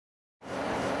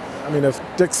I mean, if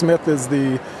Dick Smith is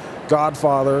the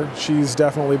godfather, she's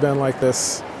definitely been like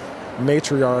this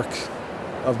matriarch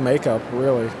of makeup,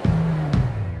 really.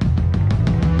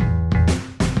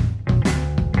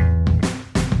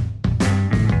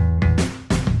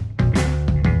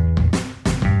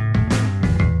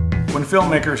 When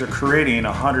filmmakers are creating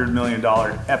a $100 million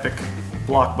epic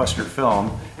blockbuster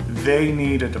film, they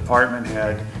need a department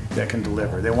head that can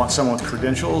deliver. They want someone with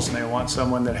credentials, and they want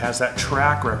someone that has that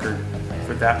track record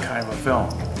for that kind of a film.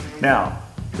 Now,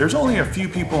 there's only a few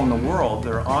people in the world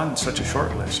that are on such a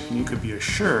short list, and you could be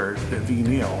assured that Ve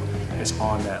Neill is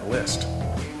on that list.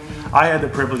 I had the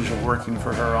privilege of working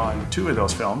for her on 2 of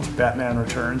those films, Batman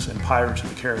Returns and Pirates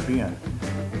of the Caribbean,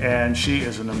 and she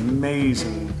is an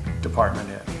amazing department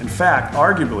head. In fact,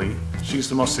 arguably, she's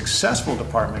the most successful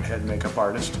department head makeup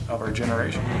artist of our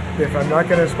generation. If I'm not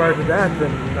going to aspire to that,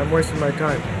 then I'm wasting my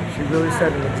time. She really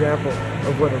set an example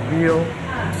of what a real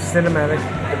cinematic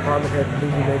department head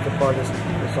movie makeup artist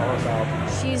is all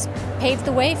about. She's paved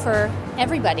the way for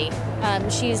everybody.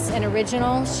 She's an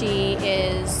original, she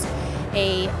is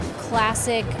a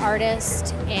classic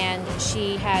artist, and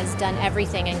she has done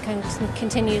everything and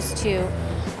continues to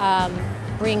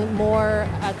bring more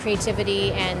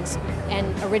creativity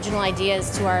and original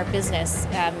ideas to our business,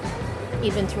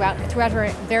 even throughout her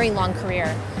very long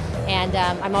career. And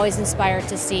I'm always inspired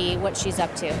to see what she's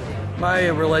up to. My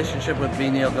relationship with Ve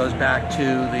Neill goes back to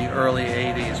the early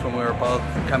 80s when we were both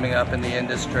coming up in the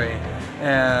industry.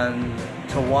 And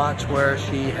to watch where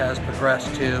she has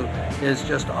progressed to is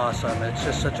just awesome. It's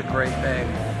just such a great thing,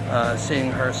 seeing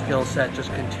her skill set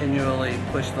just continually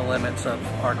push the limits of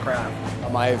our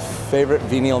craft. My favorite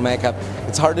Ve Neill makeup,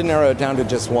 it's hard to narrow it down to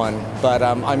just one, but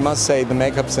I must say the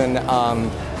makeups in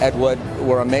Ed Wood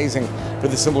were amazing for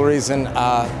the simple reason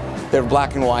they're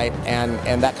black and white,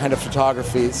 and that kind of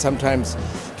photography sometimes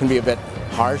can be a bit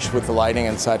harsh with the lighting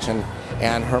and such,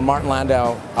 and her Martin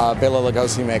Landau Bela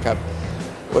Lugosi makeup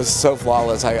was so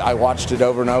flawless. I watched it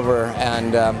over and over,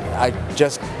 and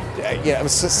it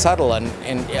was so subtle and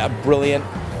a brilliant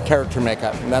character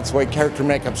makeup, and that's the way character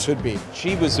makeup should be.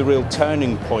 She was the real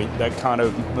turning point that kind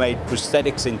of made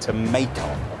prosthetics into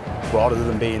makeup, rather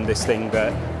than being this thing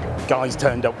that guys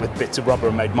turned up with bits of rubber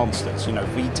and made monsters. You know,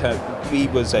 Ve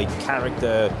was a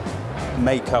character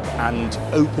makeup and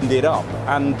opened it up.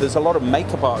 And there's a lot of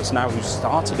makeup artists now who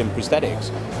started in prosthetics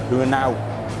who are now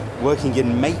working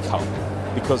in makeup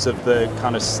because of the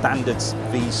kind of standards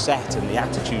V set and the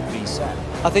attitude V set.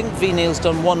 I think Ve Neill's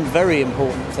done one very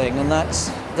important thing, and that's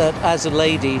that as a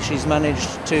lady she's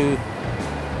managed to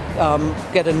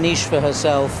get a niche for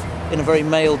herself in a very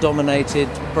male-dominated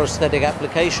prosthetic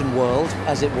application world,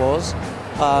 as it was.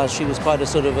 She was quite a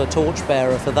sort of a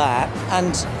torchbearer for that,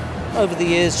 and over the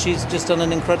years she's just done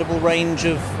an incredible range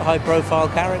of high-profile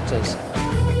characters.